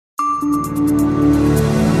Hi,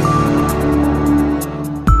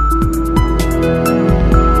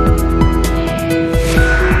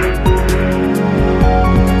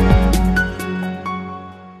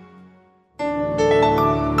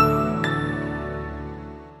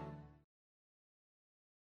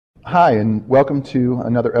 and welcome to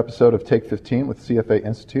another episode of Take 15 with CFA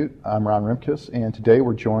Institute. I'm Ron Rimkus, and today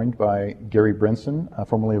we're joined by Gary Brinson,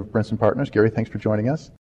 formerly of Brinson Partners. Gary, thanks for joining us.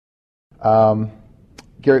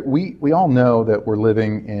 Gary, we all know that we're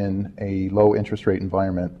living in a low interest rate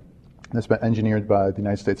environment that's been engineered by the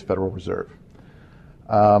United States Federal Reserve.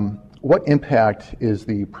 What impact is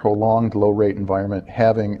the prolonged low rate environment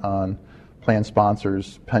having on plan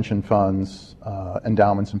sponsors, pension funds,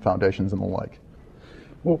 endowments and foundations and the like?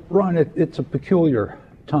 Well, Ron, it's a peculiar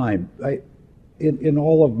time. In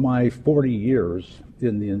all of my 40 years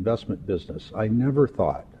in the investment business, I never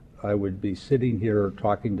thought I would be sitting here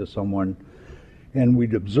talking to someone and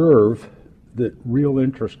we'd observe that real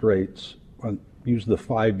interest rates, use the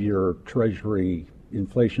 5-year Treasury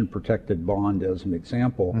inflation-protected bond as an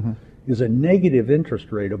example, is a negative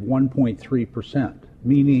interest rate of 1.3%,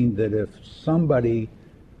 meaning that if somebody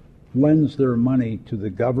lends their money to the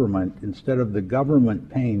government, instead of the government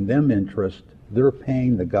paying them interest, they're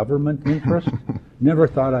paying the government interest. Never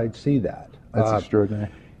thought I'd see that. That's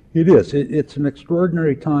extraordinary. It is. It's an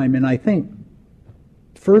extraordinary time, and I think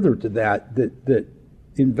further to that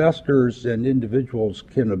investors and individuals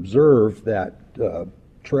can observe that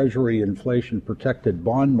Treasury inflation-protected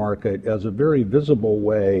bond market as a very visible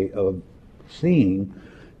way of seeing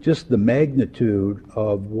just the magnitude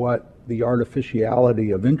of what the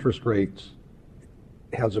artificiality of interest rates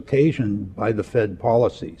has occasioned by the Fed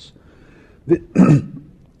policies.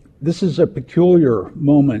 This is a peculiar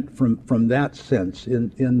moment from that sense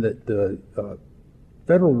in that the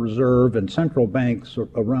Federal Reserve and central banks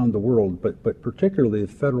around the world, but particularly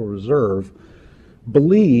the Federal Reserve,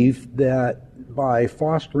 believe that by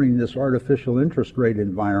fostering this artificial interest rate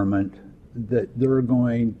environment that they're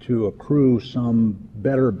going to accrue some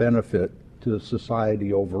better benefit to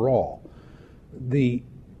society overall. The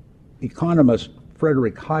economist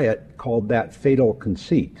Frederick Hayek called that fatal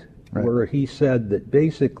conceit, right, where he said that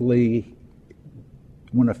basically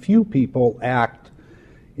when a few people act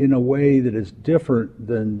in a way that is different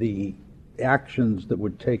than the actions that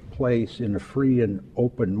would take place in a free and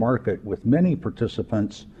open market with many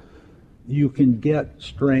participants, you can get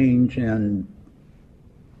strange and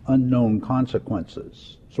unknown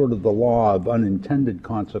consequences. Sort of the law of unintended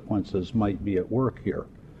consequences might be at work here.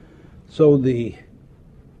 So the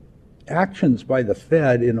actions by the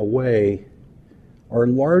Fed, in a way, are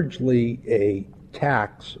largely a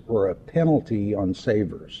tax or a penalty on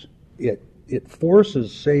savers. It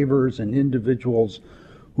forces savers and individuals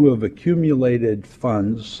who have accumulated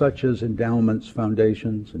funds, such as endowments,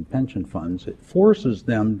 foundations, and pension funds, it forces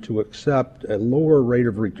them to accept a lower rate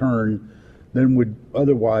of return than would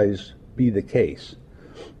otherwise be the case.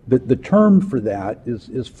 The term for that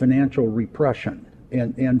is financial repression,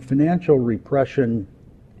 and financial repression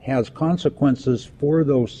has consequences for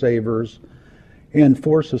those savers and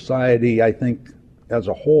for society, I think, as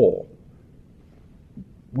a whole.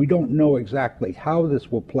 We don't know exactly how this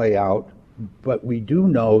will play out, but we do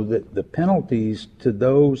know that the penalties to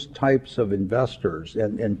those types of investors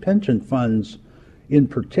and pension funds in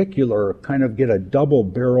particular kind of get a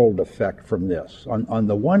double-barreled effect from this. On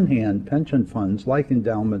the one hand, pension funds, like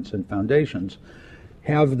endowments and foundations,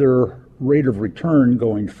 have their rate of return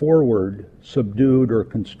going forward subdued or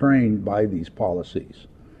constrained by these policies.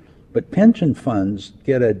 But pension funds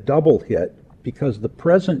get a double hit because the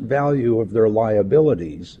present value of their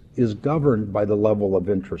liabilities is governed by the level of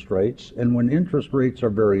interest rates, and when interest rates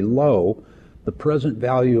are very low, the present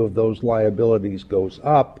value of those liabilities goes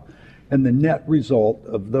up, and the net result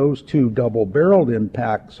of those two double-barreled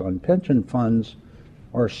impacts on pension funds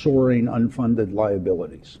are soaring unfunded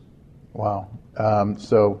liabilities. Wow.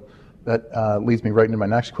 So that leads me right into my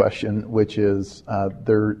next question, which is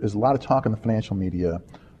there is a lot of talk in the financial media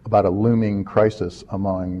about a looming crisis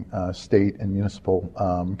among state and municipal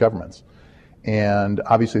governments. And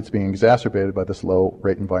obviously it's being exacerbated by this low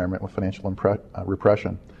rate environment with financial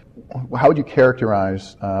repression. How would you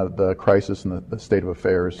characterize the crisis and the state of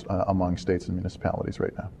affairs among states and municipalities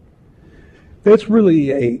right now? That's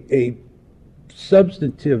really a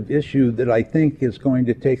substantive issue that I think is going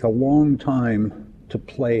to take a long time to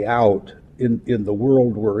play out in the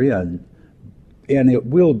world we're in. And it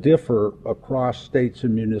will differ across states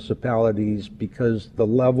and municipalities because the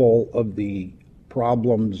level of the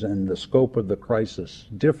problems and the scope of the crisis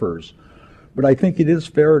differs. But I think it is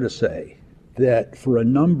fair to say that for a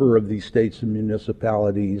number of these states and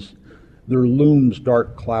municipalities, there looms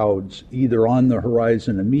dark clouds either on the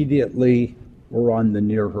horizon immediately or on the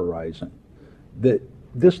near horizon. That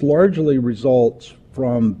this largely results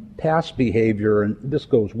from past behavior, and this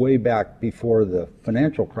goes way back before the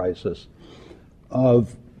financial crisis,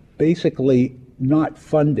 of basically not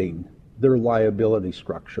funding their liability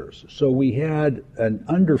structures. So we had an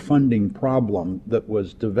underfunding problem that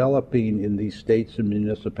was developing in these states and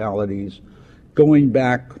municipalities going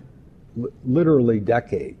back literally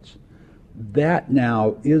decades. That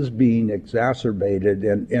now is being exacerbated,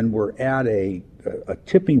 and we're at a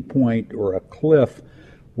tipping point or a cliff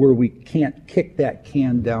where we can't kick that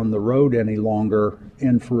can down the road any longer.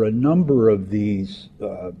 And for a number of these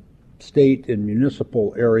state and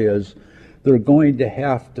municipal areas, they're going to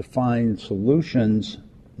have to find solutions,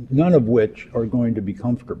 none of which are going to be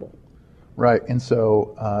comfortable. Right, and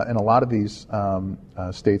so in a lot of these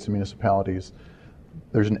states and municipalities,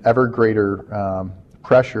 there's an ever greater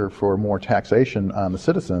pressure for more taxation on the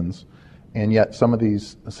citizens, and yet some of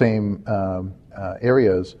these same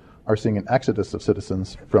areas are seeing an exodus of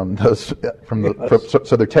citizens from those.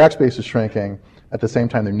 So their tax base is shrinking. At the same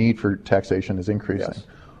time, their need for taxation is increasing. Yes.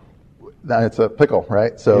 Now it's a pickle,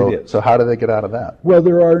 right? So how do they get out of that? Well,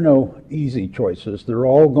 there are no easy choices. They're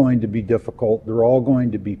all going to be difficult. They're all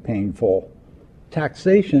going to be painful.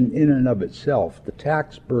 Taxation in and of itself, the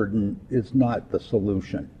tax burden, is not the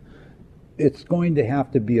solution. It's going to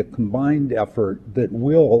have to be a combined effort that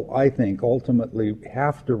will, I think, ultimately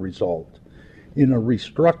have to result in a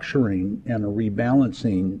restructuring and a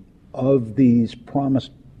rebalancing of these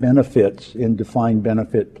promised benefits in defined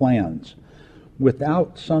benefit plans.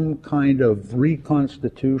 Without some kind of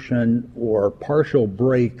reconstitution or partial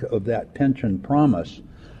break of that pension promise,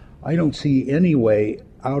 I don't see any way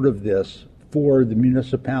out of this for the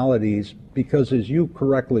municipalities, because as you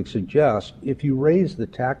correctly suggest, if you raise the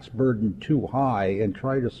tax burden too high and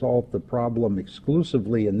try to solve the problem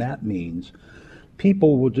exclusively in that means,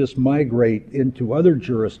 people will just migrate into other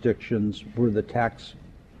jurisdictions where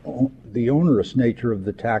the onerous nature of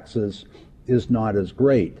the taxes is not as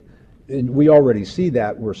great. And we already see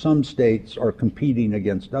that where some states are competing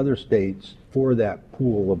against other states for that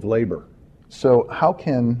pool of labor. So how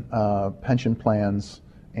can pension plans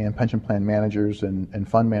and pension plan managers and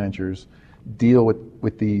fund managers deal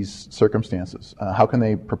with these circumstances? How can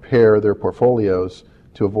they prepare their portfolios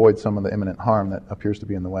to avoid some of the imminent harm that appears to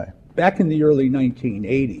be in the way? Back in the early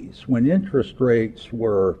 1980s, when interest rates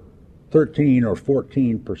were 13 or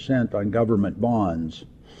 14% on government bonds,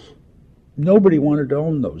 nobody wanted to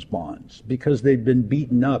own those bonds because they'd been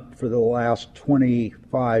beaten up for the last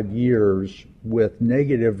 25 years with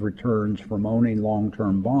negative returns from owning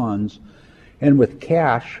long-term bonds, and with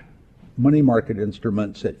cash, money market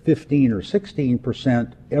instruments at 15 or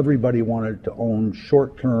 16%, everybody wanted to own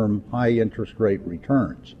short-term, high-interest rate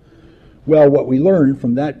returns. Well, what we learned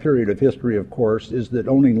from that period of history, of course, is that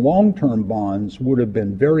owning long-term bonds would have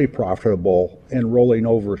been very profitable, and rolling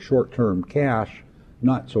over short-term cash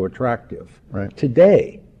not so attractive. Right.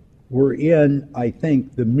 Today, we're in, I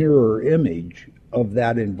think, the mirror image of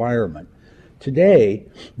that environment. Today,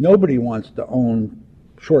 nobody wants to own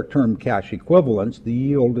short-term cash equivalents. The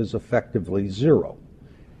yield is effectively zero.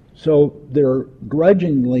 So they're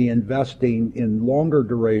grudgingly investing in longer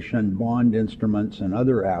duration bond instruments and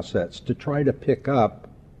other assets to try to pick up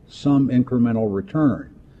some incremental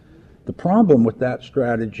return. The problem with that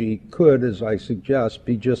strategy could, as I suggest,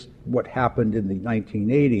 be just what happened in the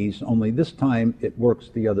 1980s, only this time it works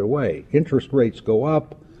the other way. Interest rates go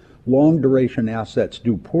up, long duration assets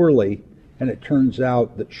do poorly, and it turns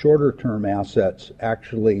out that shorter term assets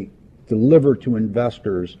actually deliver to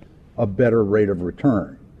investors a better rate of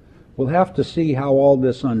return. We'll have to see how all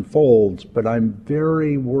this unfolds, but I'm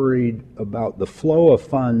very worried about the flow of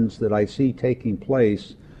funds that I see taking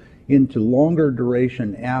place into longer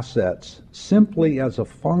duration assets simply as a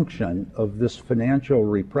function of this financial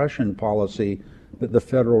repression policy that the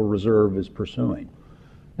Federal Reserve is pursuing.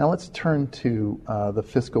 Now let's turn to the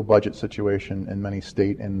fiscal budget situation in many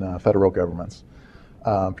state and federal governments,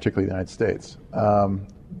 particularly the United States.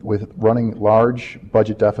 With running large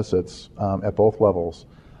budget deficits at both levels,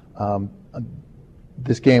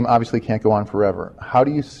 this game obviously can't go on forever. How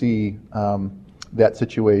do you see that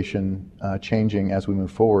situation changing as we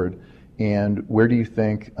move forward, and where do you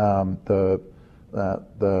think the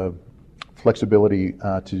flexibility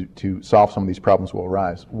to solve some of these problems will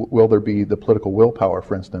arise? Will there be the political willpower,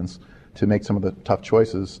 for instance, to make some of the tough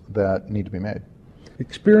choices that need to be made?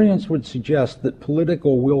 Experience would suggest that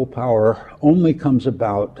political willpower only comes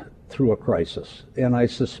about through a crisis. And I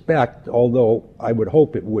suspect, although I would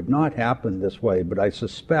hope it would not happen this way, but I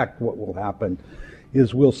suspect what will happen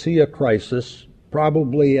is we'll see a crisis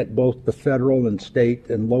probably at both the federal and state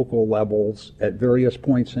and local levels at various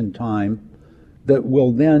points in time, that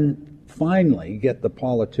will then finally get the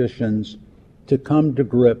politicians to come to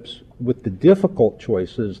grips with the difficult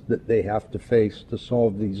choices that they have to face to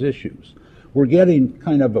solve these issues. We're getting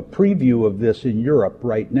kind of a preview of this in Europe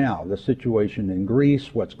right now, the situation in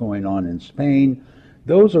Greece, what's going on in Spain.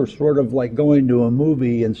 Those are sort of like going to a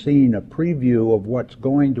movie and seeing a preview of what's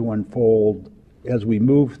going to unfold as we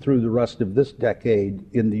move through the rest of this decade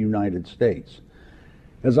in the United States.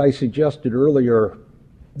 As I suggested earlier,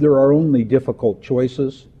 there are only difficult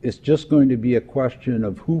choices. It's just going to be a question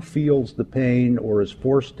of who feels the pain or is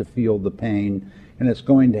forced to feel the pain, and it's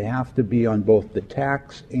going to have to be on both the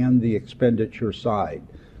tax and the expenditure side.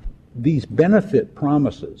 These benefit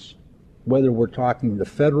promises, whether we're talking the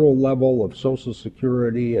federal level of Social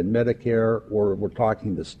Security and Medicare, or we're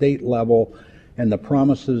talking the state level, and the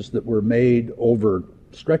promises that were made over,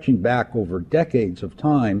 stretching back over decades of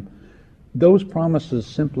time, those promises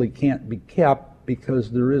simply can't be kept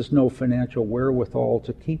because there is no financial wherewithal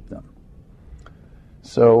to keep them.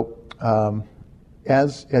 So,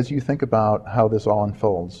 as you think about how this all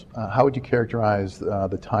unfolds, how would you characterize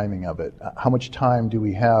the timing of it? How much time do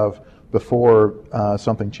we have before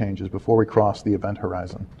something changes, before we cross the event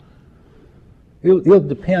horizon? It'll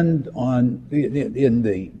depend on, in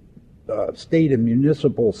the state and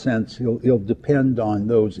municipal sense, it'll depend on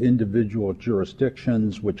those individual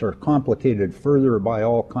jurisdictions, which are complicated further by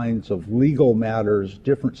all kinds of legal matters.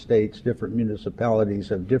 Different states, different municipalities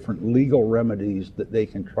have different legal remedies that they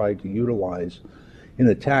can try to utilize in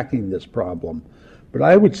attacking this problem. But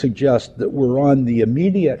I would suggest that we're on the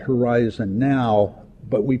immediate horizon now,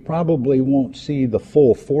 but we probably won't see the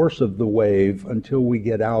full force of the wave until we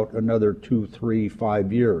get out another 2, 3,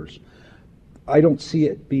 5 years. I don't see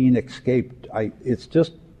it being escaped. It's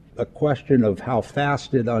just a question of how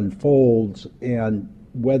fast it unfolds and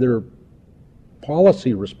whether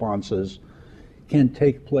policy responses can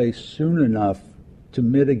take place soon enough to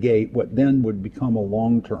mitigate what then would become a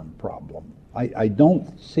long-term problem. I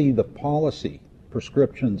don't see the policy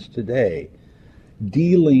prescriptions today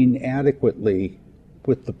dealing adequately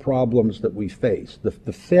with the problems that we face. The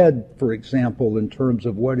Fed, for example, in terms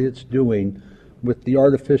of what it's doing with the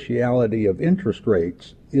artificiality of interest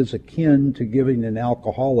rates, is akin to giving an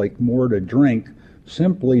alcoholic more to drink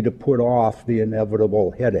simply to put off the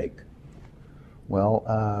inevitable headache. Well,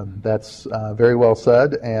 that's very well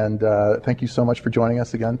said, and thank you so much for joining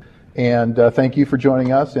us again. And thank you for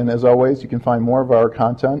joining us, and as always, you can find more of our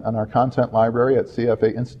content on our content library at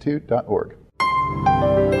cfainstitute.org.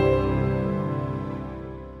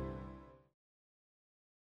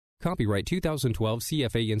 Copyright 2012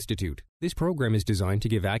 CFA Institute. This program is designed to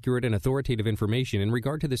give accurate and authoritative information in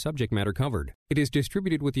regard to the subject matter covered. It is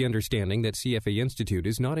distributed with the understanding that CFA Institute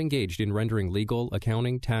is not engaged in rendering legal,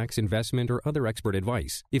 accounting, tax, investment, or other expert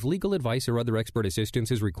advice. If legal advice or other expert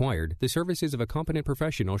assistance is required, the services of a competent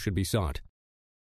professional should be sought.